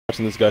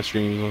watching this guy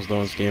stream, he was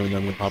doing his game, and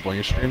then I'm gonna hop on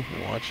your stream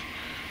and watch.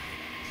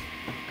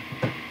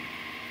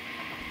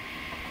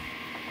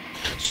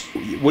 So,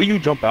 what do you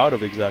jump out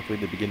of exactly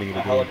at the beginning of A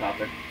the game?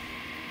 helicopter.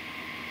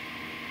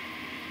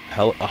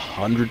 Hell,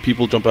 100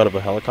 people jump out of a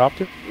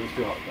helicopter? There's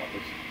 2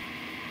 helicopters.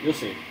 You'll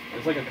see.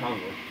 It's like a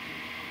convoy.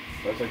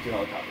 But it's like 2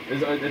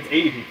 helicopters. It's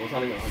 80 people. It's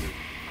not even 100.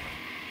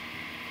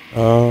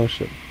 Oh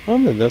shit. Oh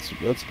man, that's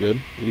good.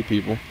 80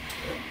 people.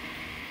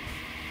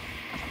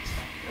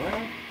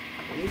 Well,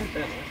 it isn't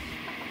that much.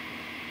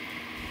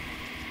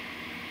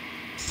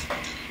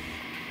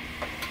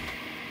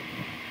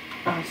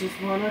 I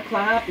just wanna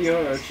clap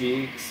your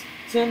cheeks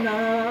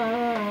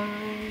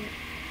tonight.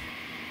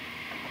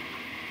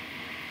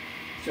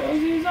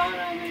 Josie's on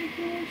a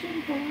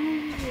vacation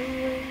home.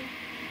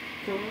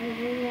 Come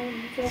on,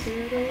 talk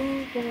it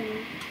over.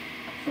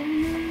 So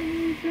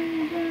many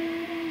things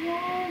that I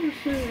wanna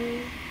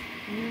say.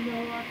 You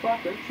know I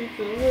clap her cheeks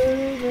a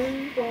little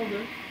bit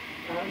older.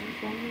 I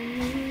just wanna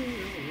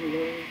leave you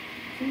alone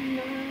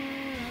tonight.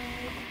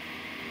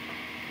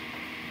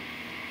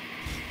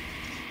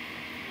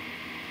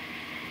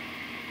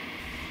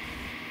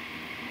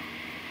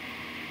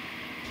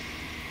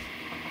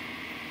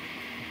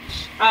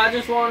 I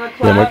just wanna Yeah,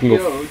 I clap can your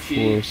go for a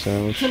cheeks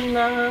sandwich.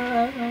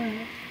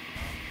 tonight.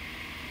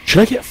 Should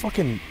I get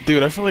fucking...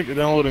 Dude, I feel like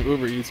downloading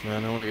Uber Eats,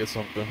 man. I want to get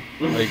something.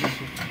 Like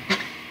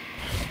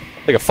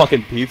a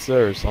fucking pizza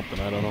or something,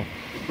 I don't know.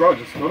 Bro,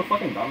 just go to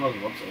fucking Domino's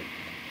website.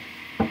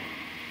 Or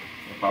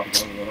Papa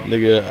John's, whatever.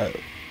 Nigga,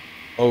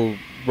 oh,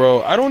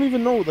 bro, I don't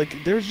even know.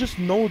 Like, there's just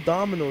no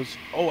Domino's.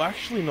 Oh,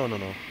 actually, no.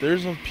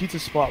 There's a pizza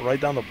spot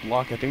right down the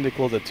block. I think they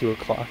close at 2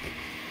 o'clock.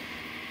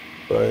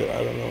 But,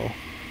 I don't know.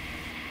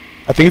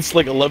 I think it's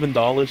like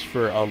 $11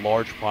 for a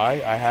large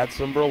pie. I had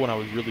some, bro, when I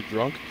was really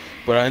drunk.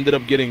 But I ended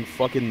up getting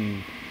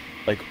fucking,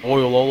 like,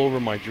 oil all over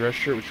my dress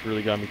shirt, which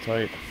really got me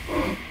tight.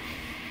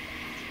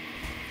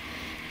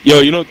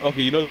 Yo, you know,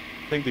 okay, you know the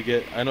thing to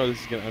get, I know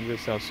this is I'm gonna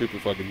sound super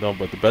fucking dumb,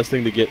 but the best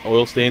thing to get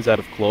oil stains out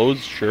of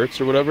clothes,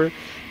 shirts, or whatever,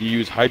 you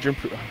use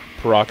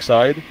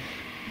peroxide,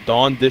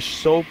 Dawn dish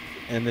soap,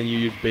 and then you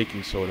use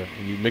baking soda.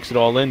 And you mix it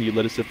all in, you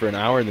let it sit for an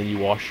hour, and then you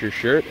wash your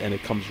shirt, and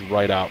it comes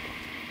right out.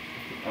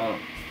 I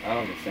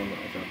don't get stained with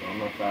my shirt, bro. I'm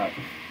not fat.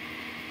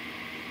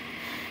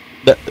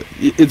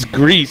 It's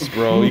grease,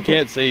 bro. You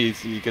can't say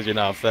it's because you're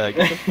not fat.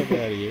 Get the fuck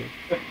out of here.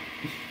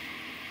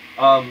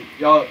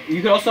 Yo,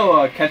 you could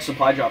also catch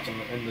supply drops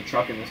in the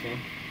truck in this game.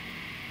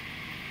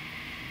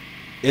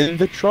 In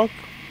the truck?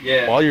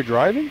 Yeah. While you're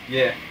driving?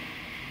 Yeah.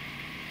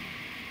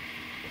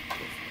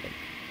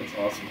 That's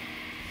awesome.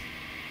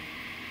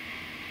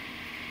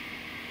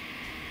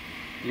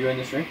 You in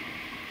the stream?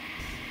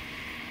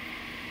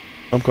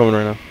 I'm coming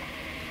right now.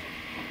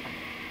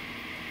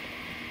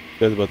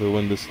 You guys about to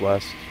win this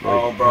last.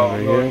 Oh, bro, right I'm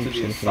here. going to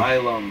the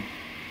asylum.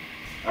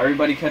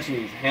 Everybody catch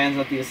me. Hands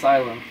at the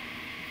asylum.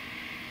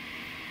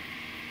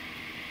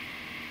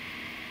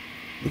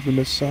 Live in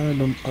the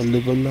asylum, I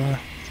live a lie,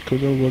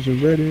 cause I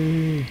wasn't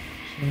ready.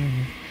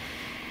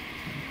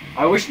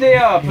 I wish they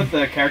put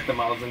the character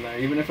models in there,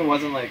 even if it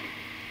wasn't like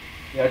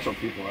the actual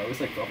people. I always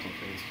like felt some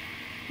things.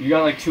 You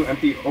got like 2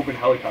 empty open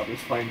helicopters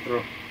flying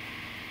through.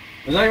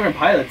 There's not even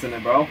pilots in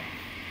it, bro.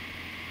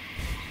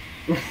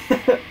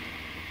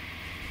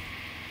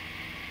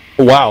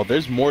 Wow,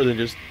 there's more than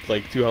just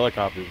like 2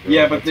 helicopters, bro.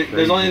 Yeah, but That's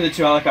there's crazy. only the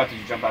 2 helicopters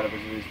you jump out of,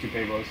 which are these 2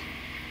 payloads.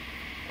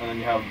 And then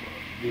you have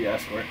the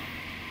escort.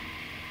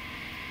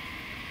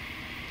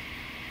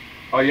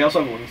 Oh, you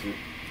also have a wingsuit.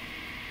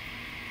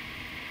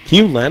 Can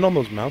you land on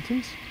those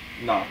mountains?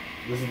 Nah,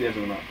 this is the edge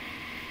of the map.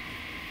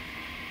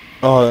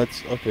 Oh,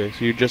 that's okay.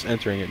 So you're just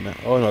entering it now.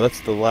 Oh no,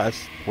 that's the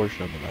last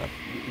portion of the map.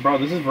 Bro,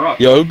 this is Varrock.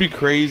 Yo, it would be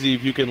crazy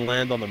if you can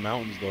land on the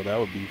mountains, though. That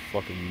would be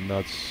fucking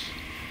nuts.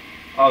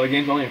 Oh, the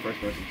game's only in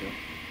first person, too.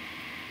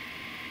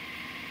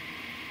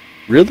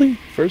 Really?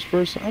 First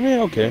person? I mean,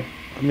 okay.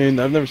 I mean,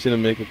 I've never seen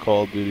them make a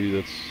Call of Duty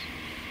that's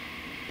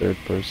third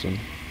person.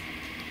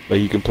 Like,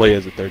 you can play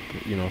as a third,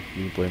 you know,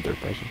 you can play in third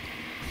person.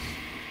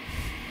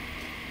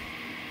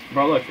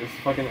 Bro, look, it's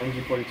fucking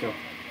MG42.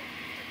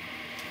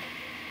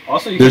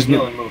 Also, you There's can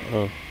heal no... and move.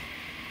 Oh.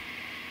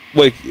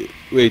 Wait,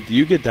 do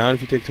you get down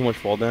if you take too much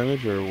fall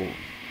damage, or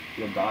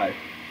You'll die.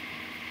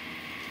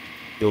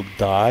 you'll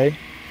die?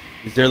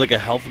 Is there like a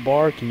health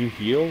bar? Can you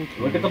heal?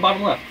 Look at the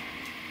bottom left.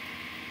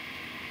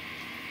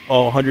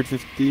 Oh,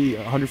 150,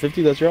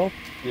 that's your health?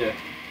 Yeah.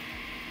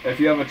 If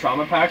you have a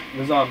trauma pack,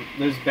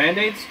 there's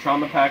band-aids,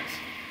 trauma packs,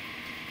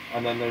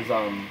 and then there's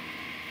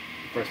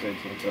first aid,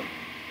 so that's it.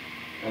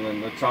 And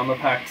then the trauma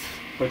packs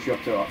push you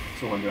up to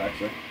 200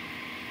 actually.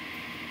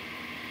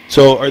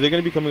 So, are they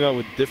going to be coming out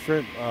with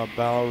different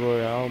Battle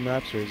Royale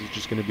maps, or is it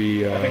just going to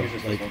be I think it's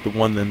just like this the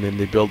one and then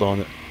they build on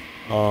it?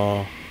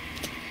 Yeah.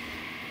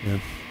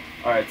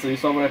 Alright, so you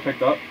saw what I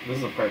picked up? This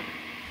is a perk.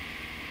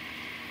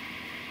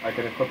 I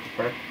can equip the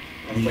perk,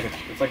 and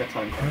it's like a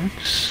time perk.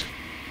 Perks?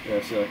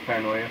 Yeah, see, like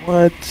paranoia.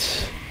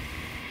 What?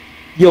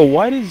 Yo,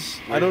 why does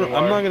I don't Razor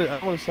I'm not wire. gonna I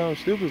don't want to sound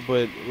stupid,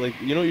 but like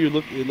you know it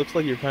looks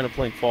like you're kind of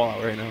playing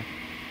Fallout right now.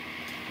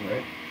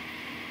 Right?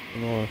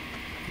 You know,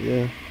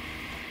 yeah.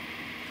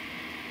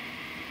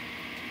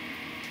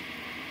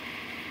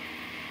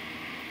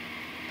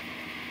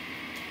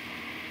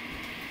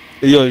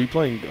 Yo, are you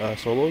playing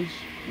solos?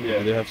 Or Yeah.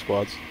 do they have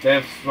squads? They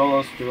have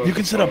solos, duos, You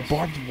can and set up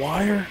squads. barbed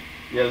wire?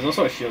 Yeah, there's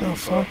also a shield. The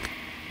fuck?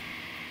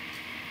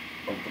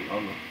 Oh, the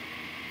armor.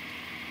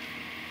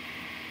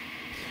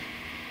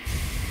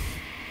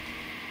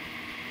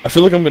 I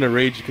feel like I'm gonna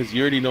rage because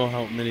you already know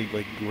how many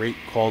like great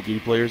Call of Duty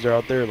players are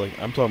out there. Like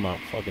I'm talking about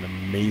fucking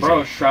amazing.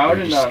 Bro, Shroud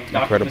They're and just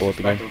Dr. incredible at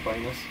the Disrespect game. are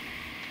playing this.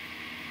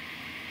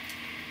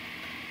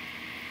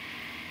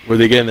 Were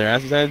they getting their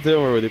asses handed to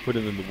them, or were they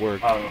putting in the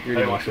work? I don't know. You I already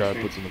didn't know watch the Shroud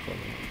stream. puts in the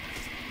fucking work.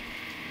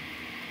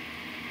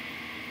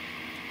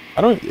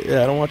 I don't.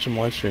 Yeah, I don't watch them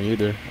live stream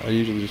either. I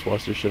usually just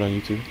watch their shit on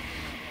YouTube.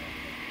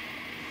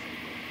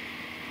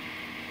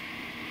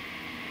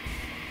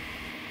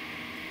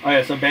 Oh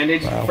yeah, so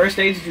band-aids, Wow. first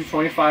aids do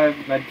 25,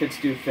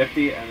 medkits do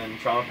 50, and then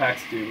trauma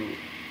packs do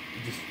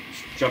just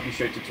jump you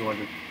straight to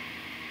 200.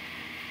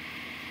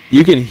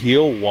 You can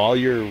heal while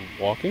you're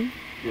walking?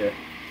 Yeah.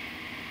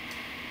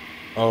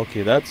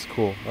 Okay, that's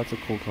cool. That's a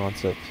cool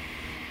concept.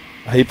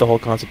 I hate the whole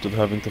concept of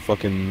having to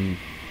fucking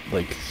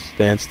like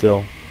stand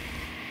still.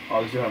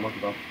 Oh, this dude had a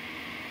monkey ball.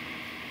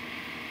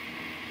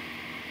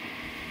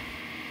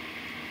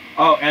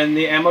 Oh, and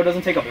the ammo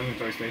doesn't take up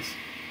inventory space.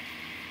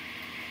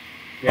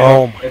 Yeah,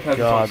 Oh it my has its own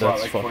god, slot,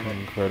 that's like fucking Fortnite.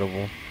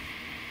 incredible.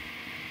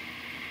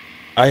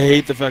 I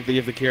hate the fact that you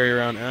have to carry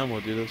around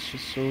ammo, dude. That's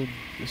just so.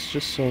 It's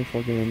just so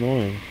fucking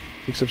annoying.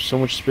 Takes up so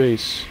much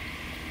space.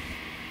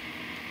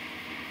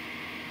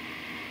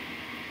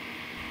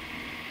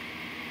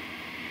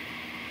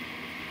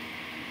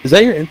 Is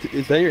that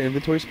your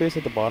inventory space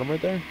at the bottom right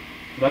there?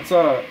 That's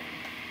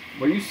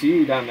what you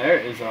see down there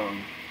is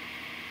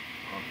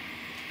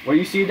what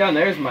you see down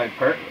there is my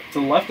perk. To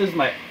the left is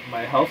my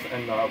health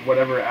and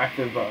whatever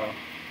active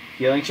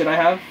healing shit I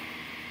have,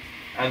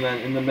 and then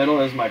in the middle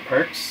is my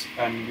perks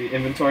and the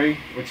inventory,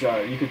 which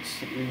you could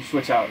you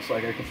switch out. So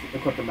like I could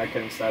equip the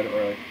medkit instead,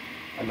 or like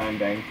a 9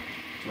 bang,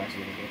 which maxes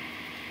inventory.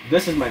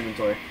 This is my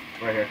inventory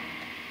right here.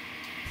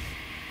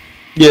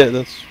 Yeah,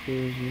 that's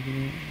crazy.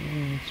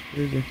 Oh, that's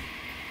crazy.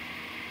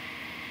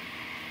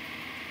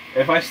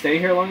 If I stay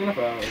here long enough,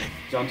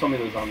 John told me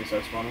the zombies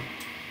start spawning.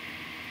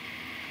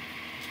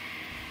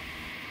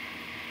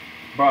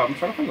 Bro, I'm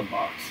trying to find the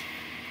box.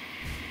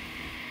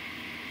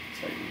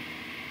 It's like,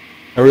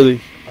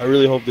 I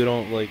really hope they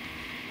don't like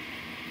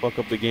fuck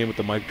up the game with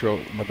the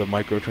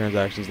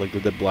microtransactions like they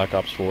did Black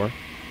Ops 4.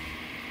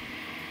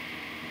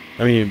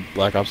 I mean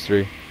Black Ops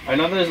 3. I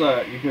know there's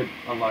you could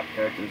unlock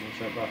characters and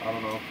shit, but I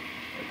don't know. Like,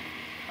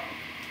 how.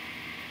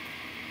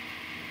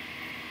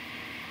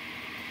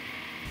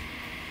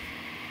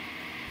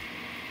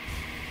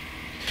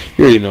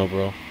 You already know,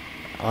 bro.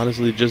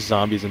 Honestly, just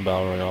zombies and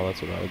Battle Royale,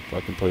 that's what I would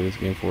fucking play this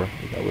game for.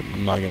 Like,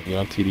 I'm not gonna get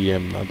on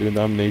TDM, not doing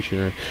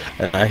domination,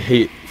 and I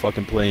hate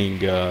fucking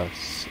playing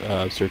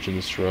Search and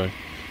Destroy.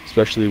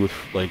 Especially with,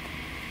 like,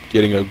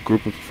 getting a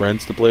group of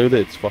friends to play with it,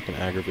 it's fucking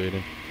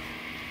aggravating.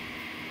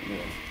 Yeah.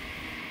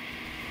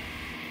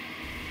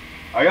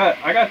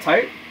 I got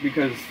tight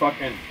because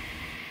fucking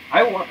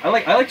I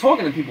like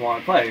talking to people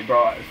on play,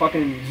 bro.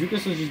 Fucking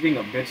Zukas was just being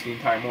a bitch the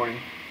entire morning.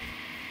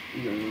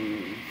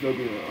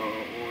 Fucking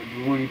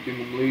do anything,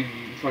 I'm lazy.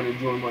 I'm trying to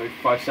join my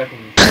 5 seconds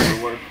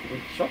before work.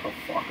 Like, shut the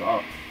fuck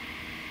up.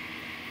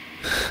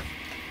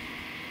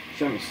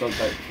 Shut me so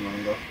tight this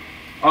morning,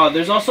 though.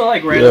 There's also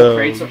like random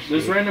crates.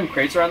 There's random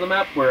crates around the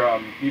map where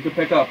you can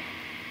pick up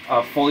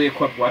fully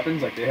equipped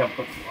weapons, like they have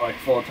like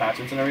full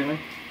attachments and everything.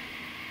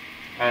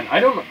 And I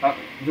don't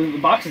the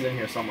box is in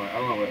here somewhere. I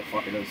don't know where the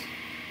fuck it is.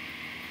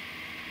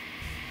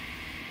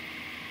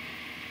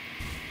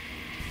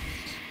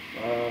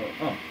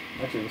 Oh,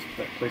 actually this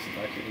place is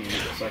actually in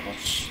the circle.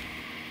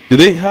 Do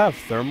they have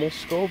thermal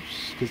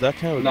scopes? Because that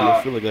kind of Nah,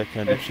 I feel like that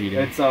kind of cheating.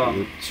 It's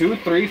 2,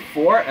 3,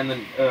 4, and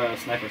then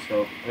sniper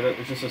scope.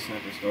 It's just a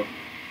sniper scope.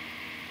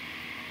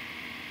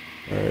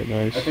 Alright,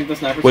 nice. I think the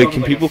sniper Wait, scope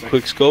can is like people a 6.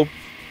 quick scope?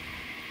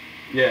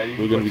 Yeah, you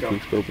We're can gonna be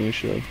quick quick scoping this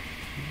shit.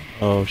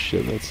 Oh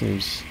shit, that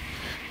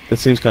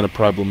seems kind of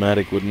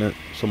problematic, wouldn't it?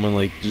 Someone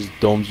like just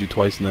domes you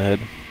twice in the head.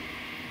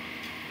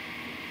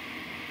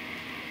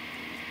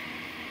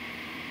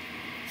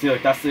 See,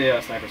 like that's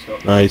the sniper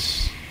scope.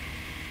 Nice.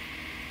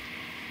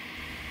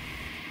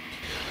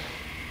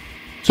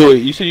 So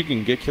wait, you said you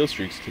can get kill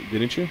streaks,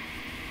 didn't you?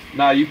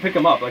 Nah, you pick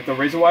them up. Like the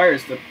razor wire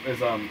is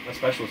a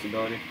specialist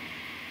ability.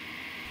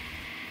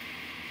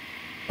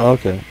 Oh,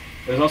 okay.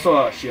 There's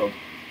also a shield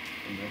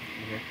in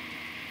here.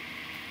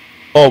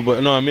 Oh,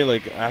 but no, I mean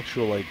like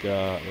actual like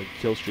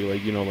kill streak,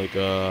 like you know like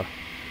No,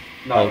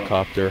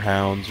 helicopter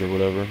hounds or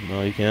whatever.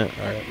 No, you can't.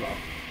 All right. No.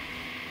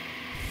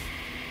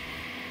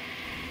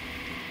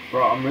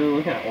 Bro, I'm really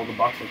looking at all the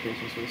box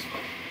locations for this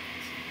one.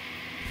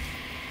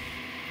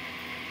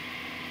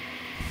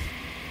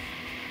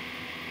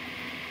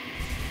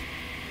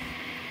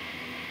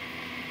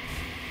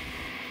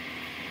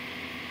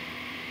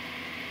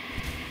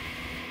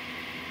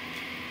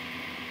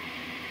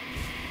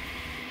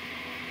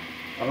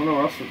 I don't know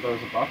where else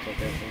there's a box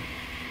location.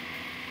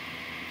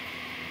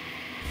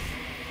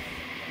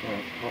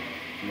 Alright, well,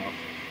 no.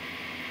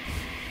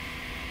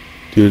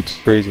 Dude, it's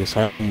crazy.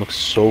 Asylum looks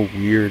so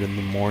weird in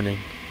the morning.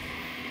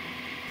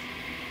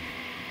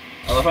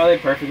 I love how they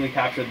perfectly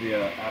captured the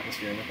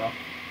atmosphere in it though.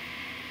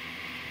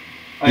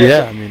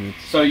 Yeah, I mean,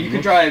 it's. So you it could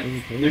looks drive.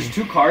 really crazy. There's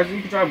 2 cars that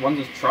you could drive. One's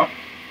a truck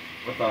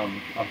with a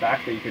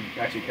back that you could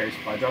actually carry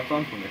supply drops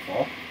on when they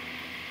fall,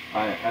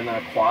 and then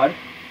a quad,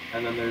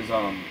 and then there's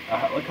a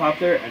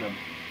helicopter and a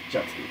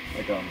jet ski,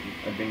 like a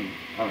dinghy.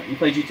 You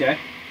play GTA?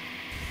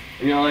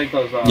 You know, like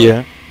those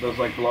Yeah. those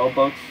like blow up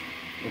boats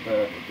with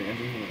the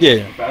engine.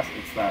 Yeah. Fast.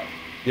 It's that.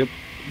 Yep.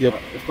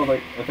 It's called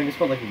like I think it's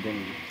called like a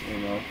dinghy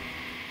in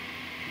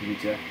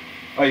GTA.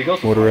 Oh, you go.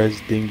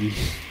 Motorized dinghy.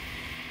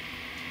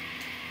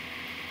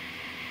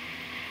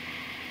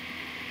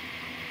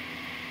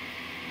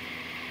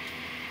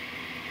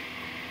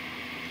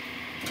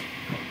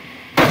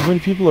 How many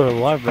people are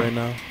alive right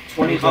now?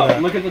 20. Look at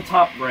that. Look at the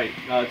top right.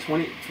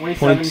 27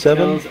 27?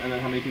 kills, and then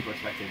how many people are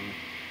spectating?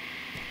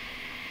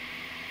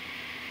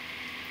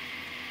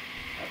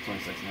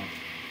 26 now.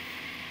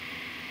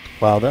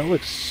 Wow, that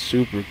looks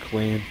super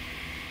clean.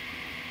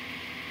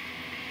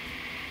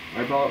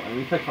 Alright, bro. And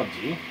we play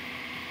PUBG.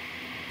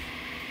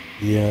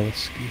 Yeah,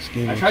 this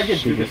game. I tried to get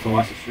super Dukas to clean.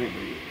 watch the stream,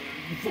 but you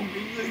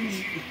fucking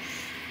lazy.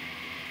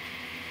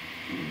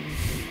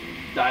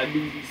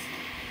 Diabetes.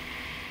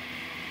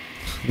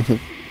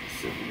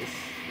 Syphilis.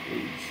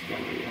 AIDS.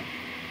 Gonorrhea.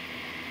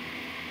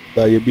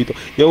 Diabito.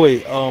 Yo,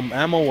 wait.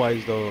 Ammo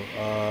wise though,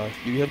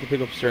 you have to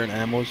pick up certain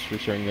ammos for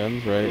certain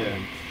guns, right? Yeah.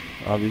 And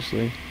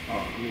obviously. Oh,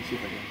 let me see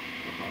if I can.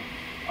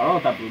 I don't know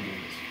what that blue game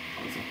is,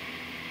 honestly.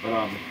 But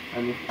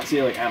I mean,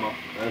 see like ammo.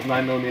 There's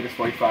 9mm,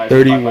 45,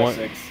 31.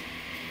 5.56,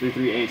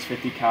 338s,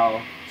 50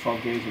 cal,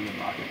 12 gauge, and then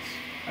rockets.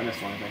 I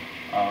missed one, I think.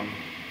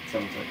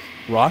 7.6.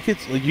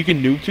 Rockets? Like you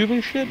can noob tube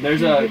and shit?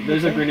 There's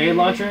a grenade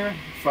launcher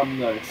from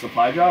the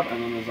supply drop,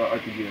 and then there's an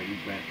RPG that you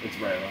grant. It's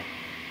rare though,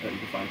 that you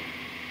can find.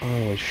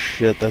 Oh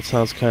shit, that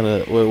sounds kind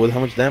of. Well, how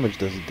much damage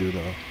does it do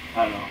though?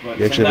 I don't know, but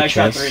You some actually have guy a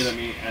shot chance? 3 of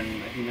me, and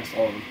he missed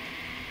all of them.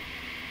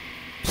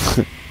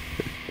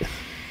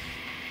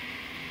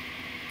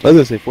 I was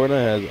gonna say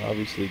Fortnite has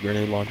obviously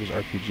grenade launchers,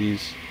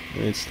 RPGs.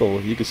 And it's still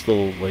you can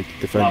still like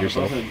defend But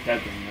yourself. those are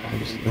dead thing, man.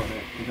 Obviously. In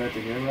Fortnite, compared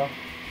to here, bro.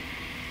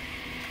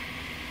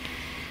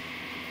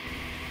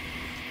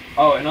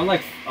 Oh, and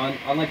unlike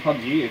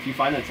PUBG, if you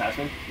find an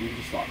attachment, you can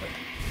just swap it.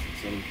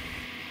 So,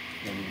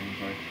 yeah,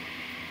 inventory.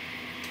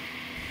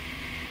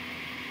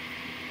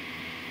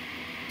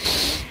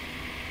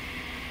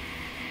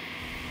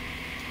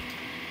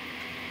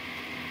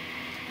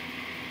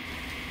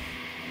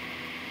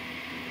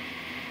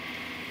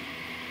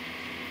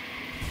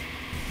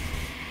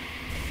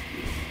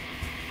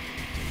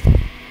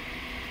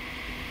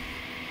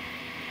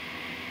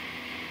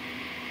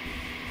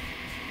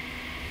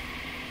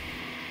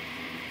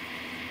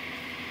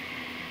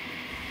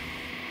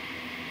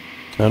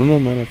 I don't know,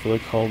 man. I feel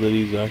like Call of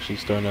Duty's actually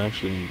starting to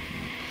actually,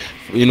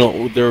 you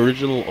know, their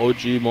original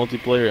OG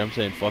multiplayer. I'm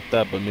saying fuck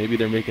that, but maybe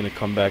they're making a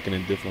comeback in a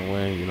different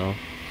way. You know.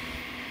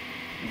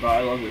 But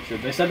I love this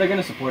shit. They said they're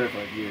gonna support it for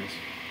like years.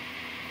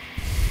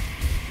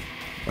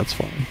 That's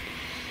fine.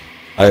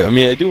 I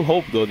mean, I do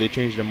hope though they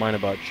change their mind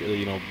about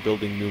you know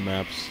building new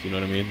maps. You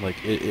know what I mean? Like,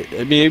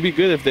 I mean, it'd be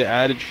good if they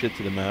added shit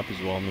to the map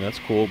as well. I mean, that's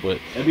cool, but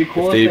It'd be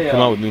cool if they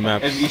come out with new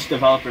maps. If each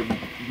developer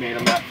made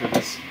a map for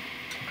this.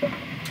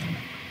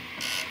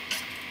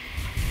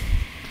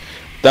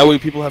 That way,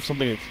 people have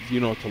something you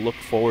know to look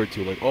forward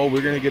to. Like, oh,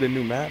 we're gonna get a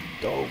new map.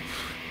 Dope.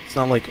 It's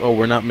not like, oh,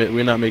 we're not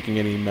making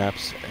any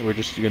maps. We're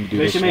just gonna do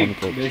They this should one.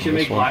 make they should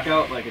make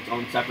Blackout like its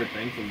own separate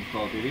thing from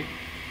Call of Duty,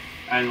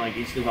 and like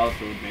each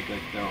developer would make like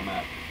their own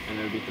map, and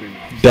there would be 3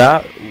 maps.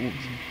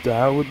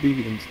 That would be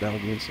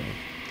insane.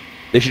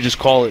 They should just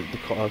call it the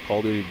Call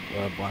of Duty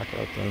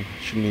Blackout. Then it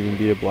shouldn't even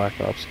be a Black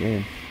Ops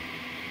game.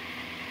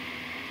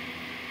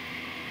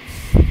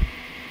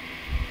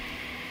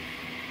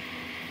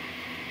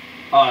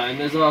 And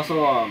there's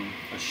also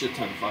a shit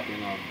ton of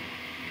fucking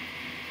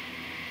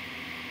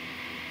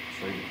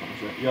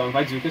Yo,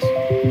 invite Zukas.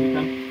 If you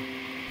can.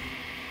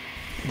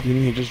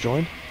 Didn't he just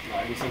join? Nah,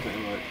 he sent an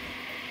invite.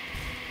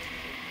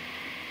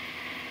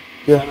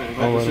 Yeah. Send an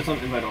invite. I'll It's let just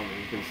an invite only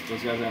because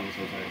those guys have me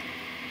so tired.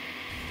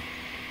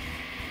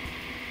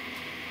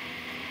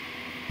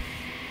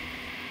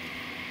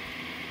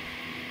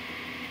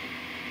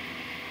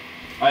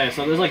 Oh yeah,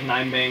 so there's like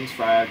 9 bangs,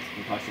 frags,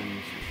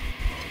 concussions,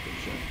 all that good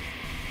shit.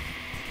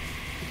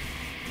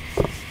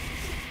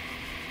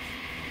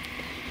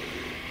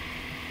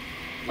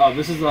 Oh,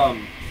 this is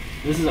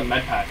a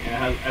med pack and it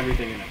has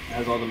everything in it. It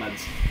has all the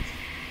meds.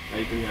 Right,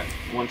 you can get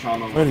 1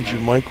 trauma. Why did you,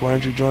 Mike? Why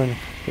didn't you join?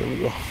 There we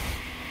go.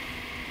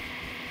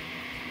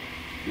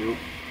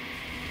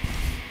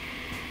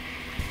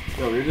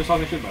 Yo, we were just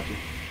talking shit about you.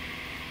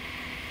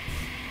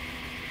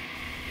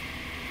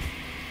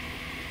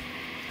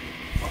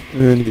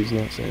 And he's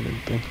not saying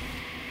anything.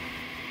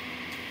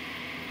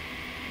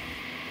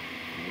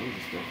 What is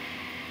this still?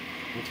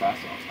 It's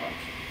fast off touch.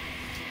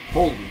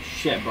 Holy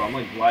shit, bro! I'm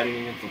like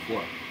gliding against the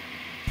floor.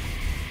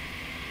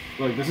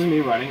 Look, this is me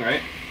running,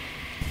 right?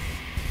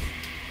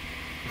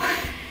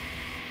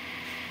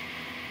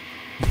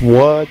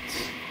 What?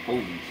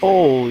 Holy shit.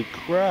 Holy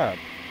crap!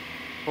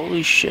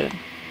 Holy shit.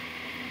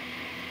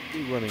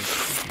 You running?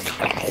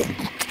 Stop,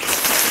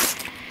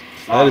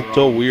 That is bro.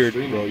 so I'm weird,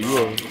 streaming, bro. You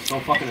are. It's so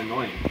fucking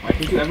annoying. Why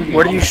can't you ever be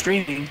What are on you there?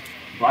 streaming?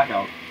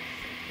 Blackout.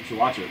 You should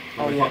watch it.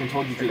 Oh, I yeah. fucking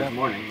told you to Forgot. this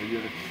morning. But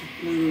you're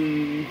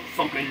like,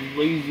 fucking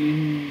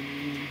lazy.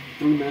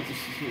 3 minutes of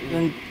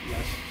Then-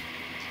 yes.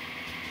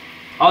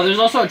 Oh, there's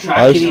also a track.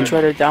 I Did he see.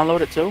 try to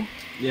download it too?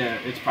 Yeah,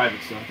 it's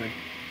private still, I think.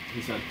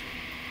 He said.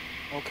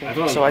 I Okay. thought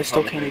it was So I still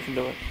public. can't even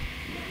do it.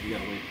 No, you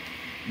gotta wait.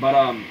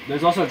 But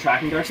there's also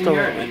tracking darts in Still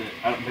here,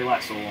 gotta and they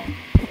last so long.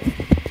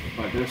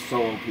 But they're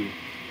so OP,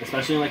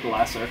 especially in like the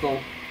last circle,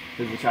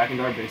 because the tracking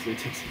dart basically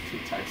takes the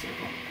entire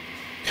circle.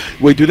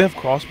 Wait, do they have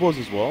crossbows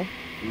as well?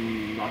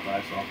 Not that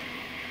I saw.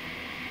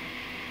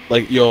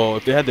 Like, yo,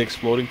 if they had the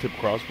exploding tip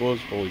crossbows,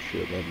 holy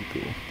shit, that'd be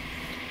cool.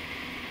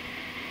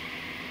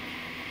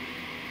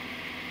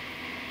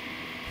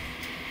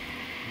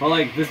 But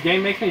like this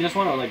game makes me just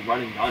want to like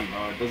run and gun,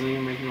 bro. It doesn't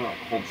even make me want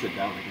to hold shit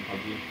down like in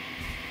PUBG.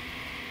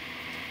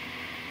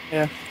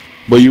 Yeah.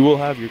 But you will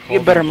have your calls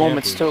get better on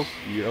moments, campers.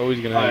 too. You're always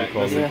gonna have Alright, your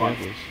calls that's on fine.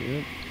 campers.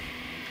 Yep.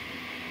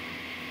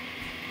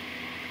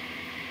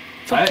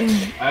 Fucking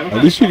I haven't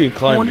At least you can tried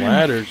climb Corner.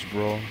 ladders,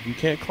 bro. You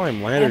can't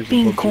climb ladders. in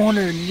being PUBG.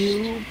 cornered,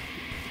 noob.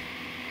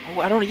 Oh,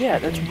 I don't. Yeah,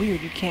 that's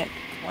weird. You can't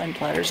climb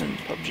ladders in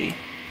PUBG.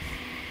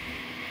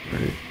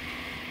 Right.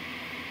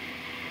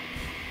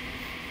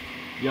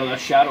 Yo, that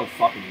shadow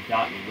fucking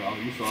got me, bro.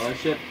 You saw that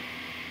shit?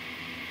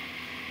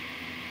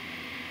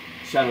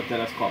 Shadow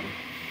Deadass caught me.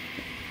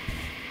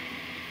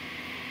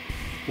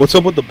 What's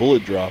up with the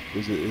bullet drop?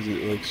 Is it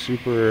like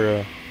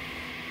super?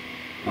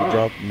 I don't know.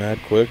 Drop mad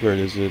quick, or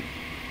is it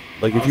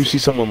like if you Honestly, see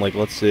someone like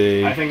let's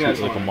say I think that's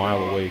like a one mile I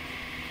know. away?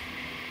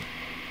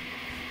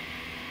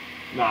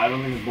 No, I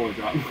don't think it's bullet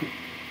drop.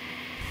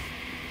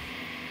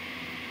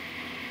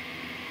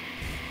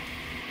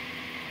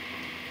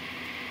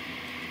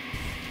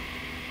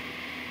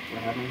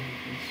 What happened?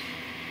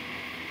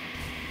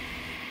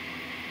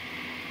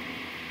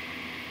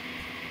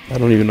 I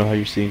don't even know how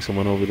you're seeing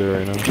someone over there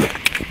right now.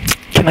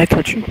 Can I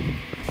touch you?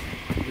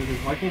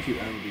 Why can't you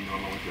ever be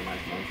normal with your mic,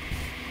 man?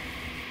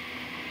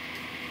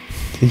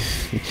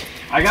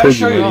 I gotta Told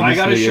show you, you. man, I you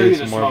gotta need to show make you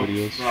the ASMR smoke,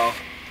 videos. bro.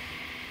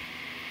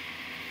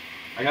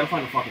 I gotta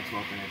find a fucking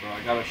smoke grenade, bro.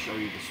 I gotta show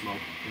you the smoke.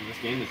 Dude, this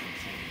game is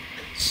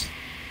insane.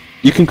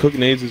 You can cook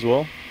nades as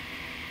well.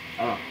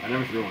 I don't know. I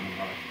never threw one in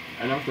my life.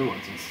 I never threw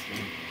one since this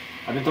game.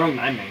 I've been throwing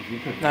 9 bangs. You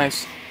could.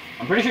 Nice.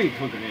 I'm pretty sure you can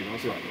cook grenades.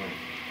 Let's see what I learned.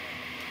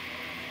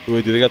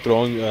 Wait, do they got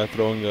throwing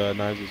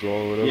knives as well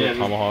or whatever? Yeah, there's-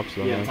 Tomahawks.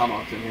 Yeah, knives?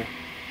 tomahawks in here.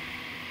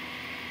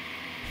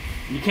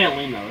 You can't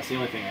lean though. That's the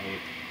only thing I hate.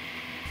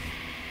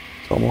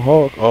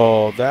 Tomahawk.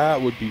 Oh,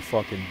 that would be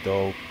fucking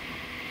dope.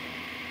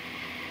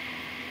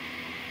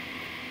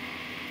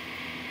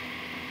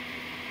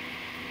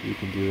 You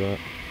can do that.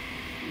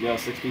 Yeah,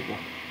 6 people.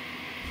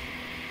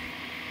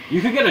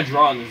 You could get a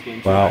draw in this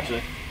game too, Wow.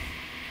 actually.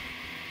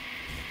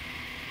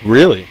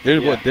 Really?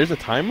 There's Yeah. what? There's a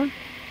timer?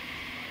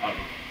 I don't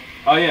know.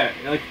 Oh yeah,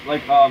 you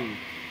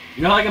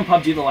know how like in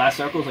PUBG the last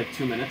circle is like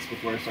 2 minutes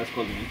before it starts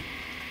closing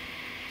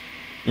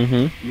in?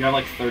 Mm-hmm. You have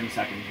like 30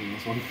 seconds in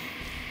this one.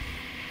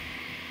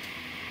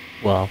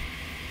 Wow.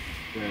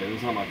 Yeah,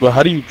 there's not much. But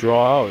how do you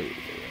draw out?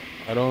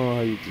 I don't know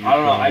how you do. I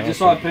don't know, draw I out, just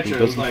saw a but picture,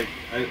 it was doesn't-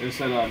 like, it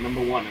said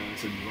number 1 and it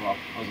said draw.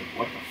 I was like,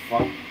 what the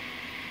fuck?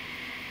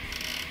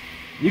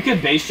 You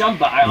could base jump,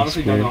 but I That's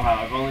honestly don't weird. know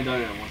how. I've only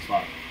done it in one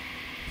spot.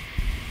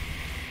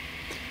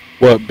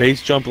 What,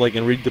 base jump like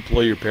and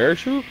redeploy your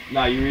parachute?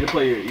 Nah, you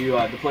deploy your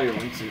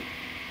wingsuit.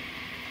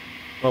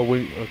 Oh,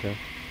 wait, okay.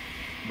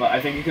 But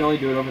I think you can only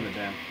do it over the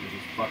dam, which is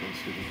fucking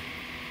stupid.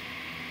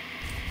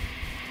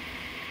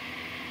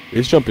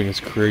 Base jumping is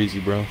crazy,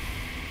 bro.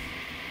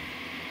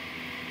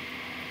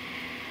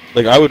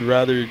 Like, I would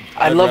rather.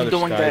 I I'd love rather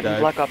doing that in skydive.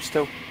 Black Ops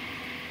 2.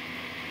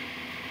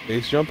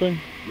 Base jumping?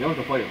 You don't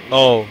deploy your wingsuit.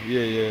 Oh,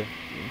 yeah.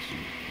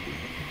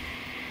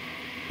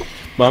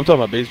 But I'm talking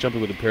about base jumping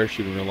with a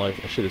parachute in real life.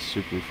 That shit is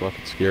super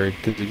fucking scary.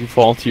 Because if you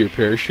fall into your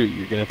parachute,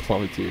 you're gonna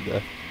plummet to your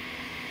death.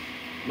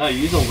 No, you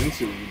use a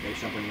wingsuit when you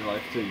base jump in real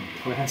life too, you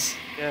dumbass.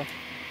 Yeah.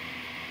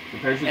 The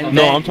parachute's And not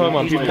No, then I'm talking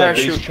about use people the that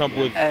base parachute jump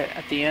with.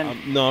 At the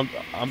end. No,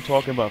 I'm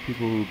talking about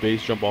people who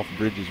base jump off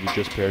bridges with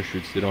just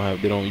parachutes. They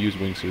don't use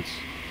wingsuits.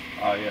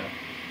 Oh yeah,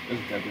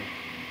 that's deadly.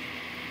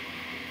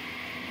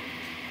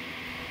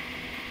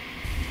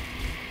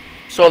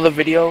 Saw the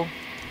video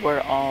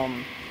where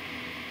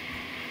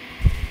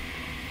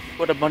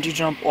with a bungee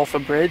jump off a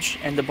bridge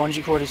and the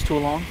bungee cord is too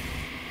long.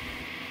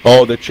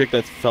 Oh, the chick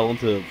that fell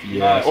into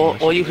Nice.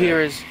 All you hear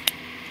is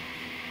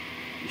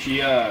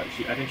I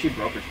think she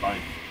broke her spine.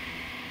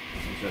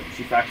 Or some shit.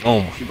 She fractured.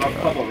 Oh my she broke a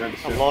God. couple of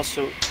ribs a too.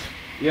 lawsuit.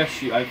 Yeah,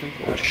 I think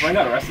Oh, her friend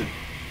got arrested.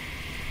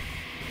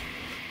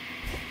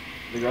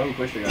 The girl who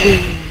pushed her got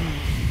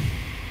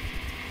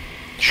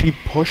She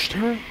pushed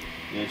her?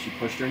 Yeah, she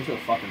pushed her into the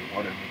fucking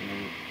water. Like an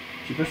idiot.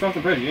 She pushed her off the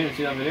bridge. You didn't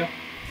see that video?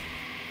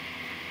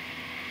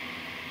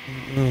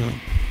 Mm,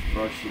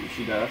 Bro,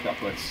 she died. Got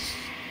put.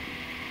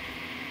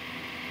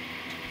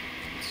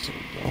 so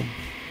dumb.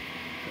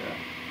 Yeah.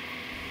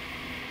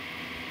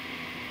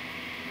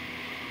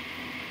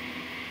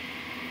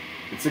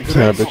 It's a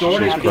Yeah, I great bet store you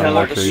to she's Happy crying about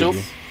like the crazy. soup.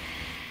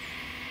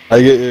 I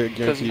Because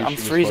guarantee you I'm she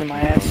was freezing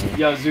my fucking ass. crying.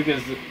 Yo,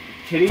 Zuka's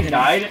Kitty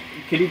died.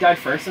 Kitty died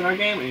first in our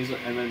game,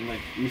 and then like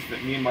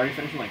me and Marty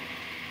finished in like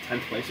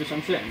 10th place or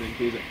some shit, and then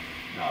Kitty's like,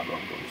 nah, bro,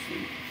 I'm going to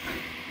sleep.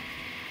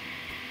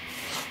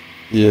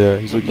 Yeah,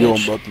 he's like, yo, I'm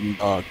Bitch. about to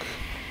knock.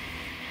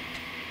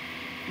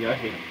 Yeah, I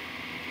hate him.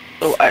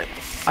 So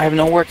I have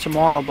no work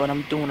tomorrow, but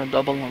I'm doing a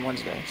double on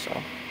Wednesday. So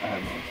I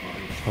have no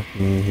time.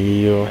 Fucking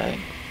heel. right.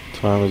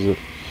 Time is it?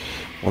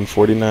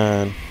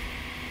 1:49.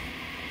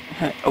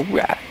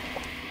 Alright.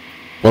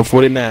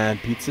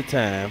 1:49. Pizza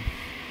time.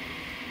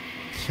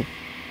 Yeah,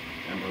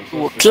 bro,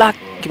 so Ooh, sick, clock.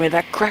 bro. Give me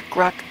that crack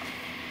rock.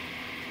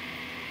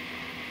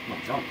 Come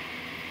on, jump.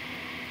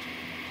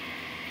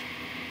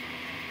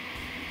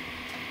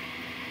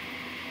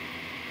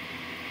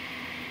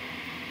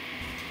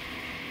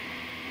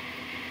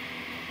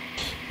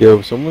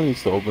 Yo, someone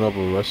needs to open up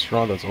a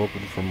restaurant that's open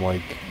from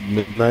like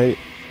midnight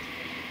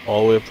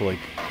all the way up to like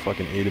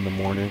fucking 8 in the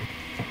morning,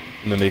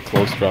 and then they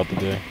close throughout the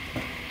day.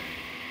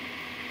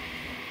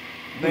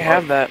 They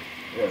have that.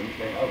 Yeah,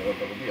 they have it,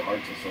 but it'd be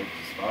hard to like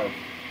survive.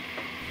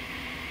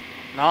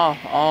 No.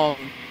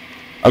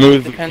 I mean,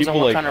 with Depends on people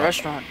what like kind of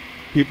restaurant.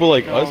 people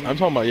like us, Um, I'm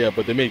talking about, yeah,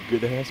 but they make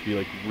good. There has to be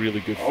like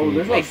really good Oh, food.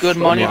 there's They no make good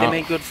so money. many- They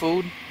make good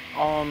food.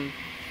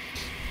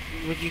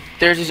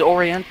 There's these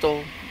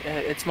Oriental.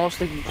 It's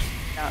mostly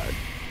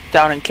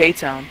down in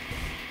K-Town.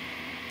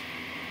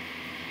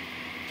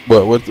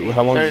 What?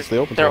 How long They're, does it stay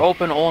open? they're for?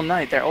 open all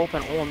night. They're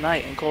open all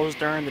night and closed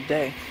during the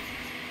day.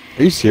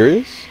 Are you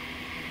serious?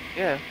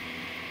 Yeah.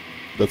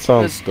 That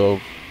sounds dope.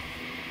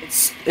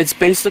 It's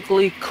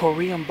basically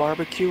Korean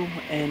barbecue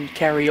and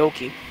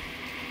karaoke.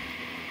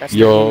 That's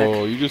the remix.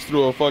 Yo, you just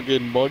threw a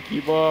fucking monkey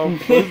bomb.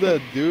 What does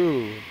that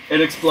do? It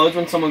explodes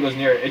when someone goes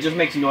near it. It just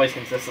makes noise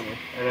consistently,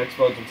 and it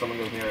explodes when someone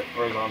goes near it,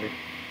 or a zombie.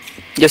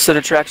 Yes, it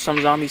attracts some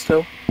zombies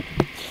too.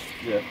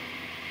 Yeah.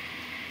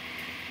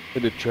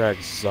 It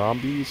attracts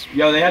zombies.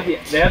 Yo, they have the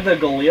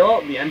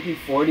Galil, the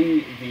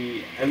MP40,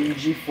 the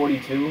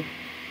MG42,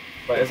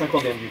 but it's not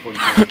called the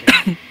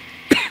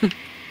MG42.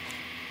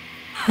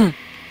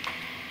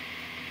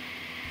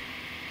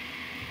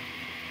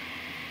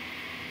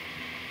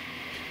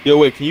 Yo,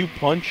 wait, can you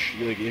punch?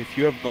 Like, if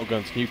you have no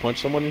guns, can you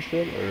punch someone and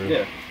shit? Or?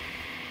 Yeah.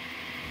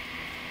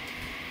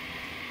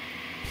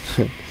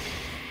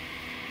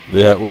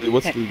 Yeah.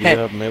 What's the? Do they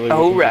have melee weapons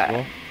Alright.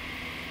 as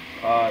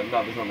well?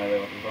 No, there's no melee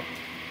weapons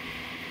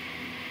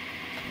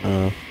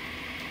though.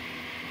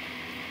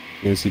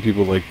 You can see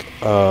people like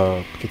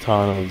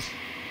katanas,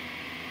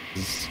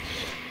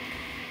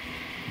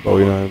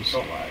 Bowie knives.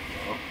 Don't lag,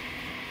 bro.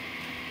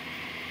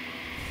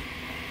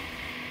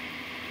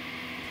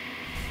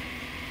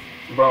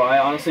 Bro, I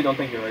honestly don't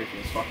think you're ready for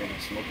this fucking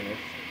smoking it.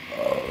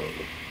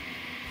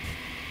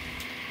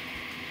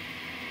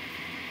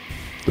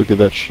 Look at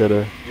that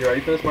shitter. You ready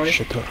for this, Marty?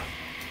 Shitter.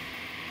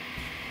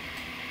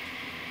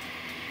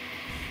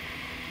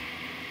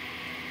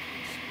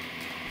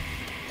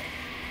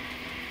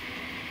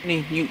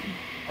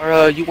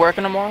 You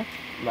working tomorrow?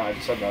 Nah, I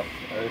just said that.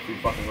 If you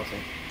fucking listen.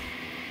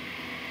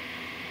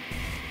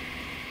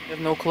 You have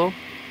no clue.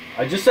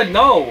 I just said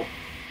no!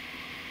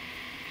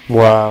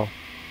 Wow.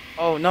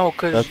 Oh no,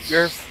 cause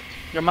That's-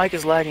 your mic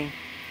is lagging.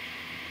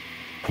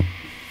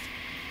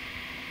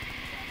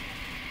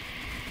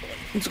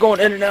 It's going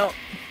in and out.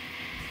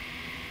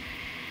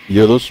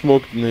 Yo, those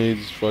smoke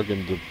grenades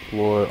fucking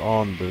deploy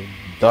on the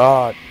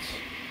dot.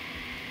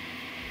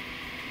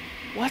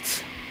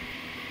 What?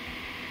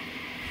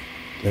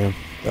 Damn,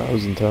 that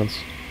was intense.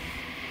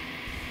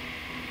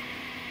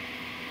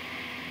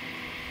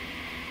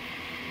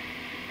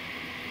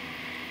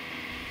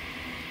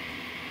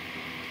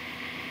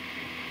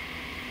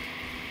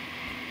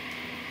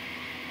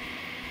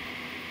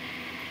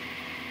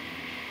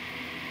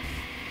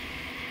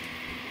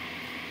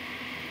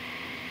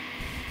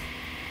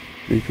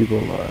 Three people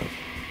alive.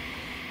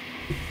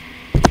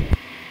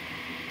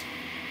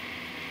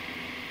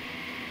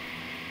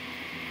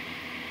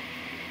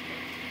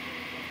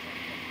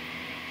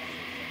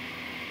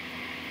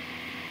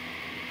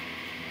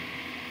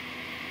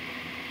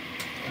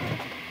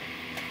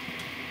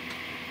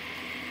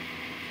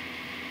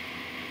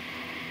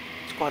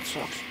 Squad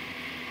sucks.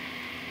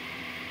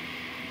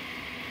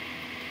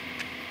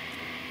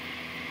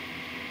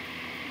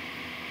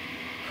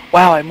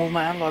 Wow, I moved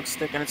my analog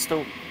stick and it's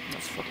still.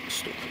 That's fucking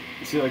stupid.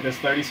 You see, like, there's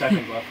 30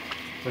 seconds left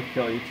to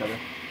kill each other.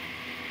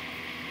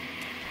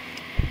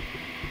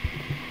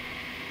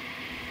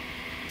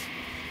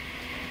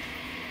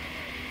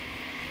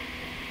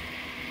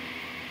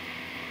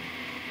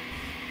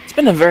 It's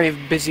been a very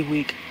busy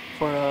week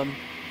for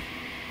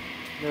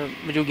the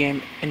video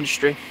game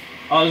industry.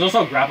 Oh, there's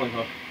also a grappling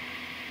hook.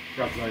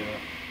 Forgot to tell you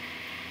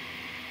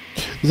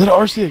that. Is that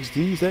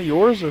RCXD? Is that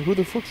yours, or who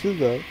the fuck is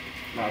that?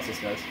 Nah, it's this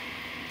guy's.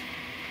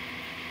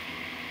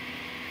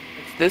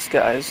 It's this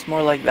guy's,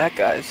 more like that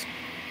guy's.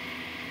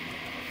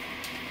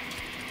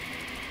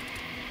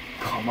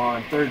 Come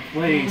on, third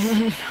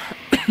place.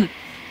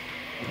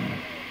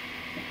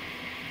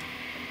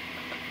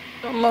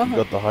 Come You on.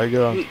 got the high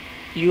ground.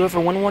 You ever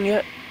win one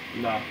yet?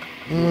 Nah.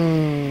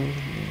 Mm,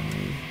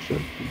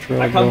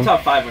 I come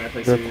top 5 when I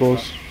play They're serious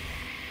close. stuff.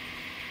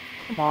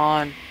 Come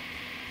on.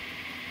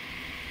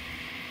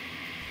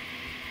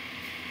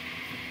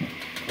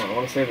 Come on, I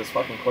want to save this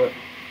fucking clip.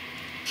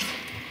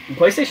 And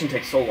PlayStation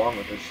takes so long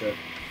with this shit.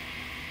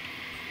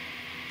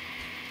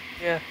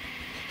 Yeah.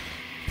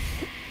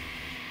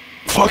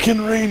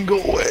 Fucking rain,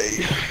 go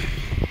away.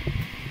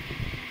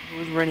 It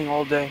was raining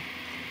all day.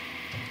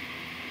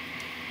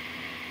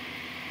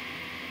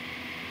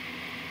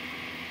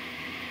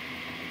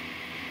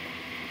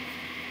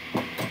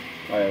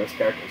 Oh yeah, there's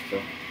characters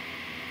too.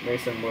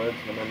 Mason Woods,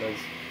 Menendez,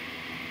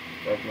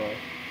 Reznov.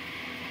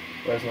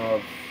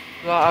 Reznov.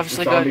 Well,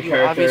 obviously Zombie you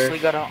obviously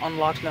characters. gotta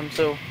unlock them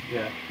too.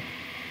 Yeah.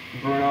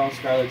 Bruno,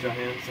 Scarlett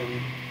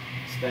Johansson,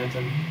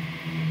 Stanton.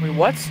 Wait,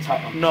 what?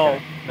 I'm No.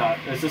 kidding. No,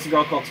 there's this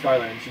girl called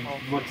Scarlett, and she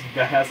Oh.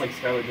 has like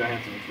Scarlett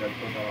Johansson, which red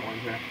without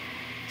orange hair.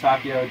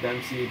 Takio,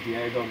 Dempsey,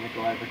 Diego,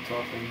 Nikolai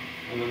Viktor,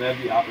 and then they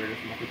have the operator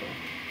from Mexico.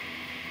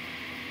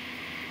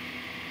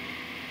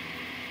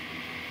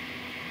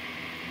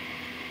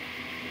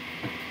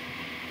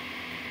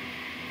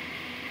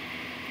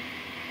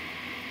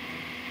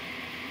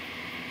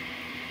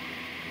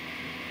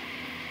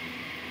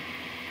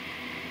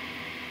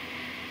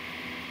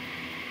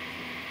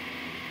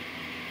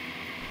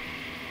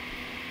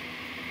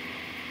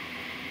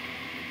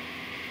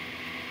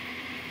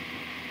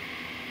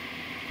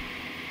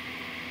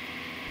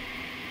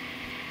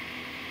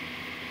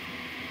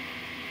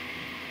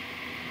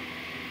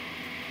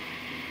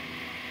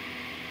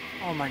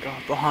 Oh my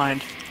god,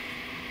 behind.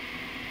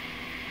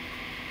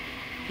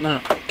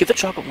 No, get the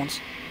chocolate ones.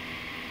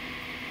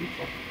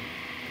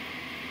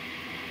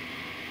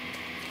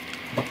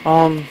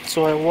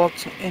 So I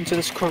walked into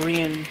this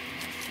Korean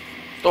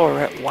store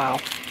at WoW.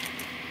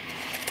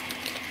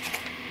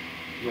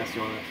 Yes,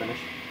 you want to finish?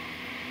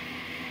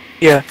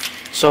 Yeah,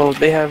 so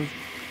they have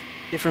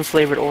different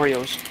flavored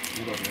Oreos.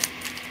 You go here.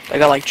 They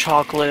got like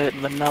chocolate,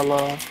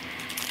 vanilla,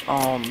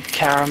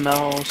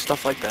 caramel,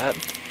 stuff like that.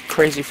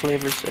 Crazy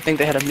flavors. I think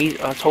they had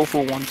a tofu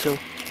one too.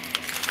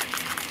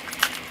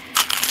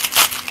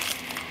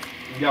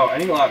 Yo,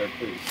 any louder,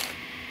 please.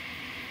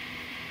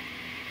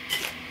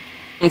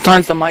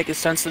 Sometimes the mic is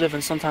sensitive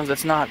and sometimes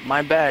it's not.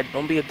 My bad.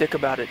 Don't be a dick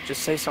about it.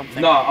 Just say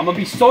something. No, I'm gonna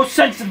be so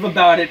sensitive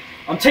about it.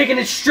 I'm taking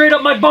it straight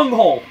up my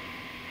bunghole.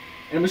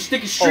 And I'm gonna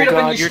stick it straight Oh up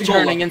in god, your you're stigola.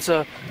 turning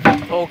into...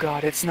 Oh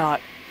god, it's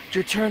not.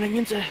 You're turning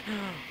into...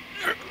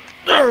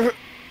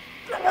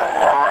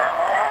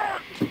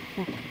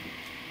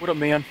 What up,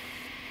 man?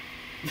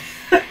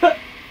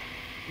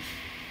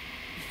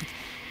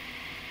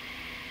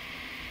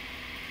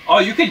 Oh,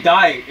 you could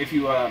die if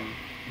you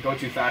go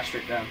too fast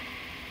straight down.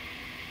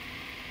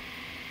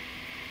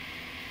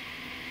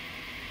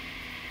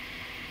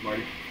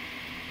 Marty.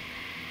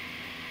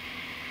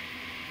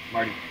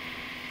 Marty.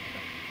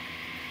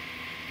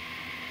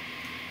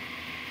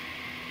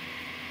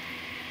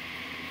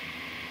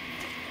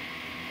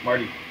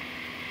 Marty.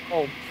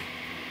 Oh,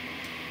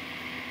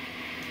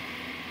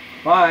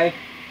 Bye.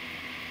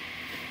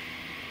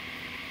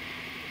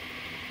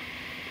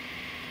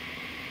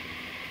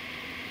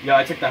 Yo,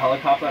 I took the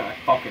helicopter and I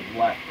fucking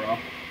left, bro.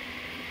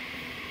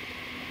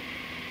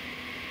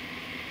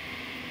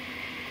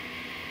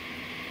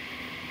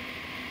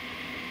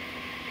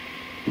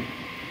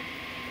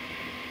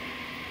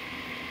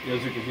 Yo,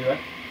 Zuki, you there?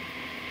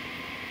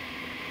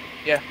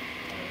 yeah.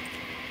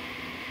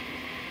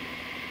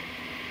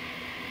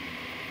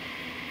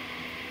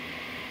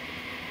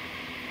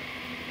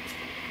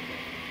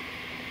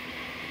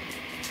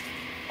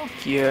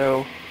 Fuck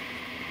you.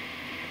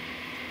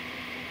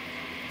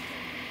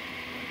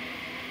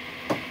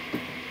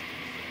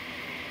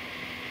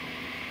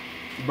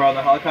 Bro,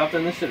 the helicopter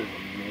in this shit is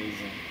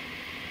amazing.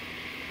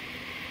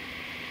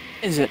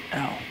 Is it?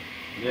 Ow.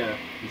 Yeah,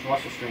 you should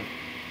watch the stream.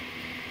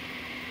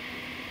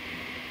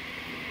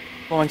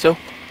 Going to?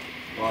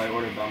 Well, I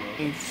ordered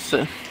Domino's.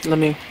 Let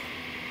me...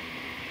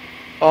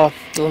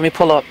 let me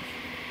pull up.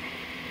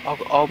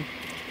 I'll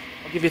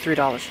give you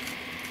 $3.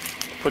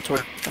 Put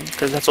toward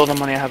because that's all the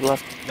money I have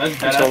left. That's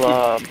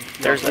Until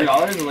Thursday. Thursday.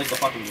 $3 is like the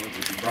fucking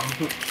delivery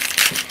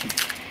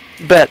fee,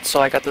 bro. Bet,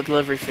 so I got the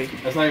delivery fee.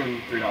 That's not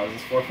even $3,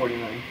 it's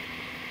 $4.49.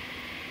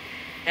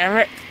 Damn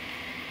it.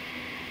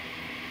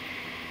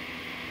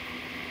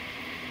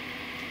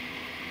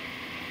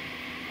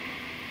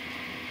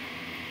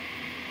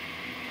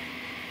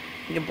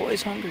 Your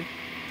boy's hungry.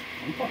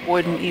 I'm fucking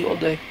Boy didn't starving. eat all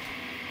day.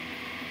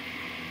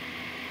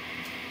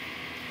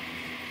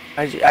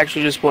 I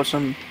actually just bought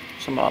some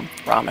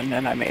ramen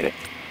and I made it.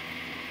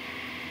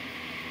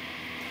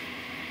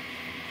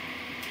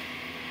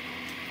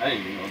 I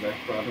didn't eat all day,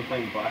 but I've been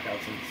playing Blackout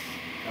since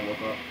I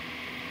woke up.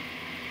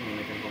 I'm gonna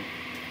make it home.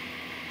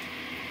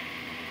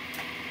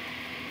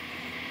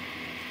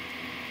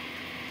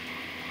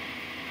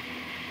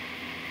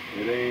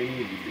 It ain't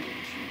easy doing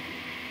shit.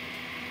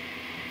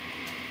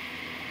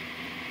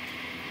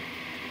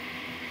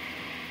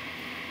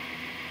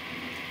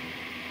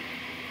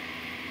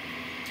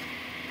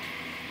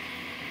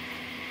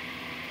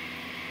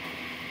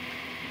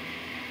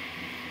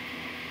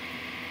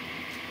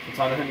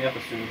 Katana hit me up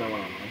as soon as I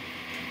went online.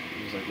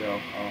 He was like, yo,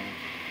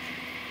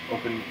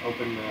 open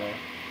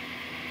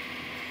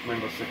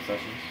Rainbow Six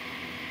sessions.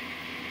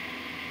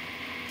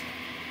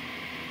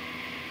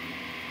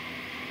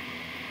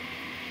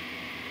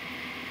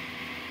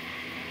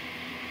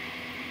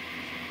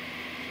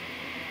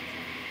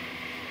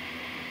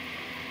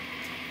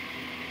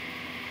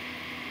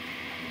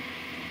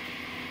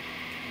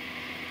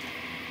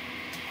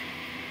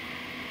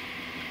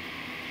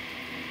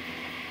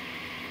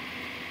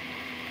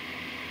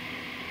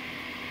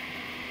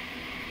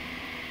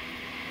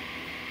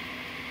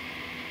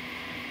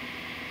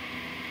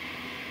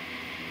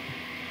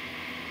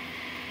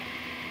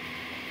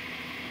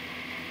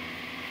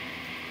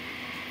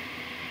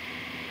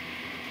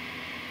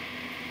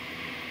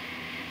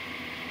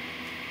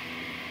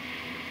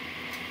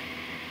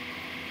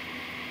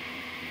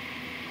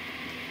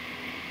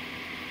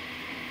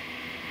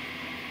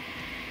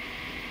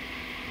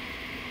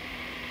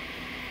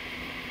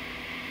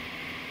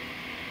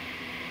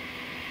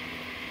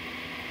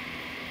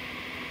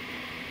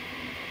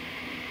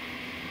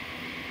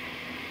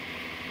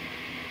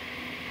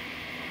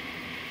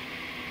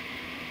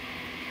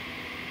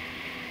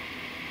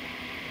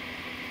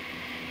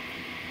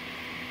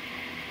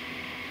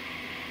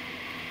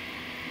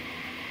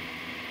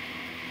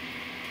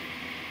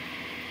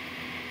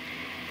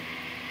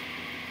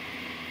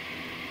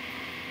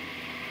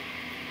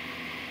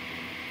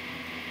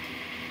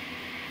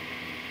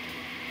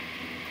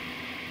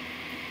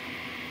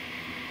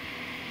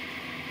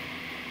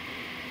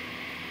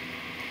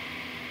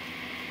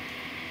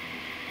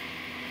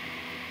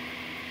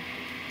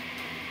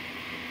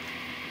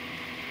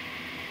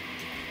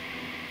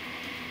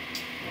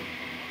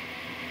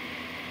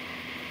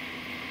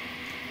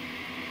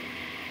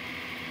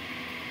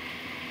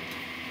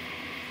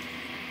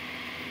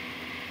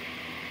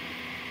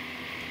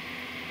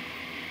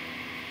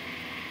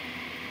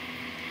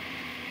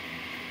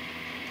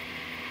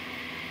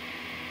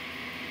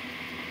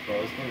 Bro,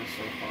 this game is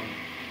so fun.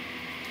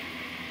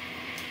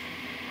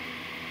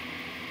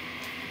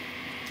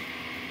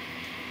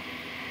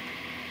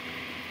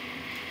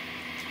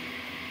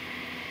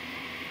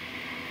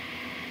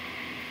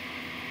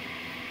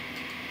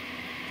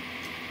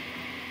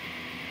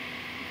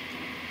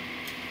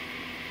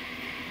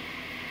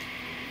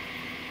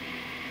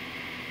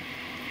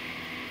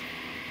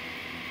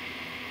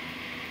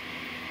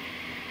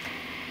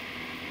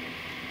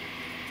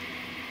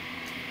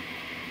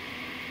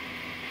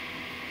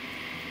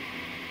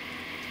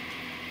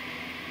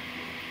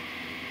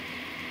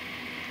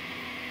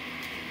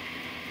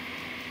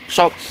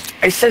 So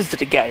I says to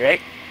the guy,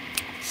 right?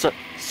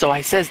 So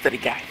I says to the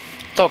guy,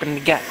 talking to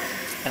the guy,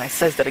 and I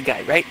says to the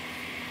guy, right?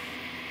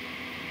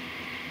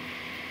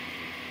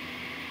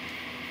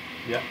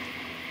 Yeah.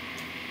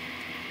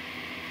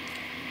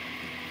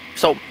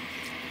 So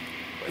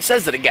I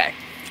says to the guy.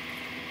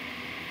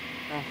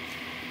 Oh,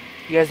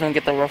 you guys don't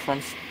get the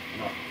reference.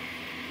 No.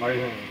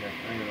 Mario's not even here.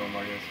 I don't even know what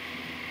Mario is.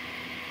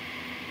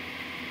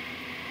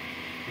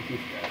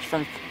 It's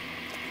from.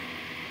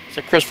 It's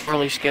a Chris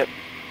Farley skit.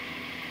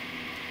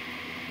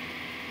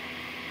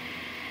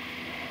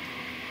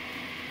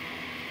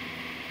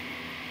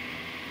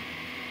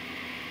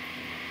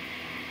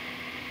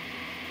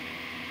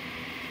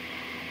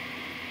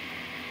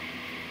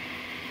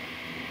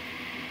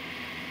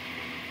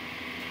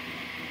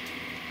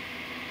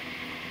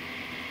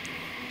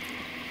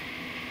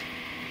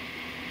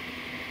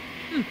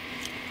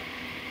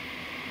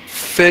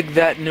 Fig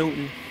that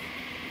Newton.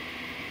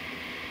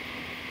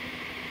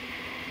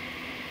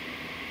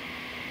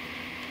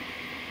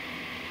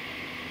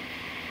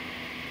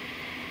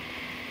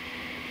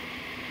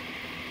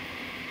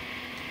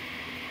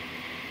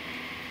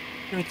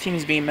 Your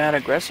team's being mad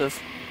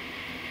aggressive.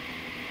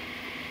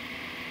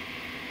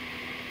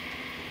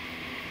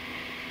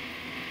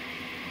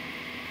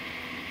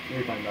 Are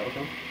you playing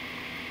Battlefield?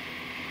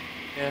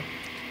 Yeah.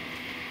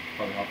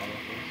 Probably hop on that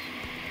first.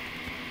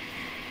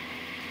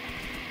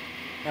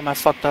 Am I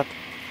fucked up?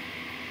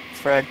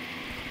 Frag.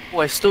 Oh,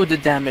 I still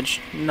did damage.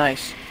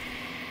 Nice.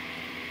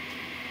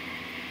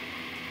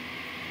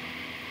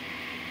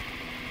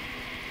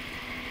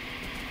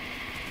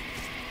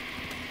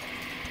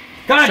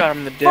 God, Shot him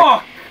in the dick.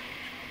 fuck!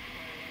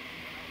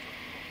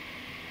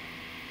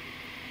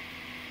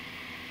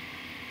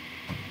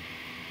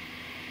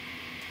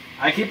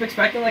 I keep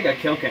expecting like a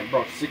kill cam.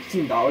 Bro,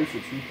 $16 for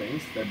 2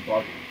 things? They're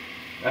bugging.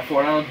 That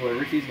 $4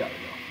 delivery fee's gotta go.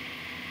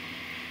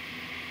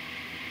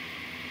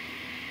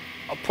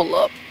 I'll pull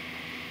up.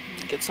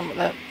 Get some of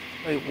that.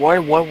 Wait, what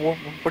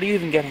are you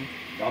even getting?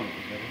 Domino's,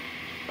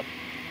 maybe.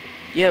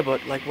 Yeah,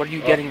 but like, what are you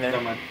getting there?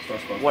 Never mind.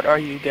 Store's closed. What are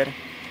you getting?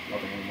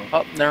 Nothing anymore.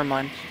 Oh, never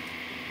mind.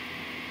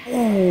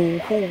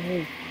 Ooh, ooh,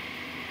 ooh.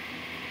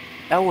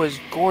 That was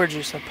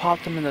gorgeous. I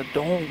popped him in the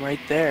dome right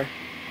there.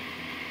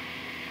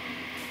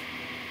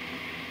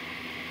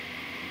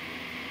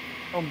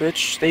 Oh,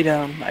 bitch, stay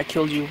down. I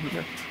killed you.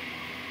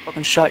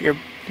 Fucking shot your...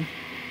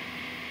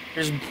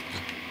 There's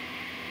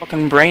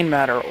fucking brain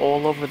matter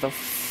all over the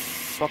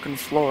fucking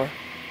floor.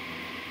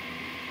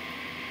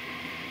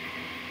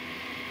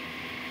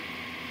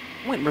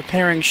 I went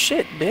repairing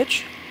shit,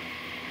 bitch.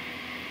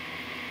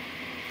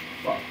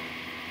 Fuck.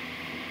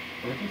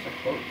 Everything's so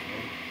close, man.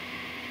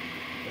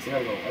 Guess I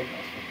gotta go to White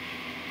House.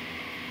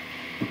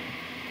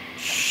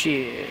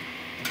 Shit.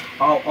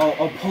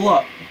 I'll pull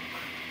up.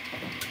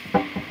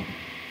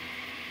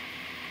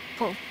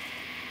 Pull.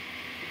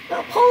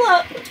 I'll pull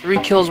up. 3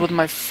 kills with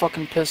my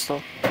fucking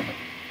pistol.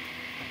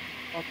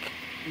 Fuck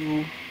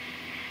you.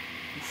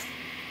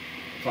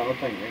 So I'm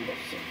playing Rainbow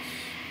Six.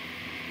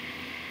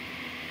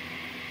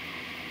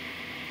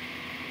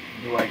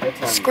 Do I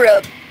get on?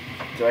 Scrub.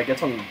 Do I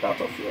get on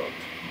Battlefield?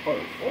 4,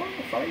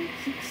 5,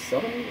 6,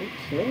 7, 8,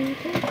 9,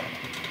 10?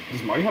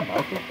 Does Mario have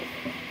Battlefield?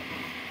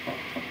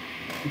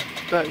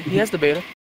 But he has the beta.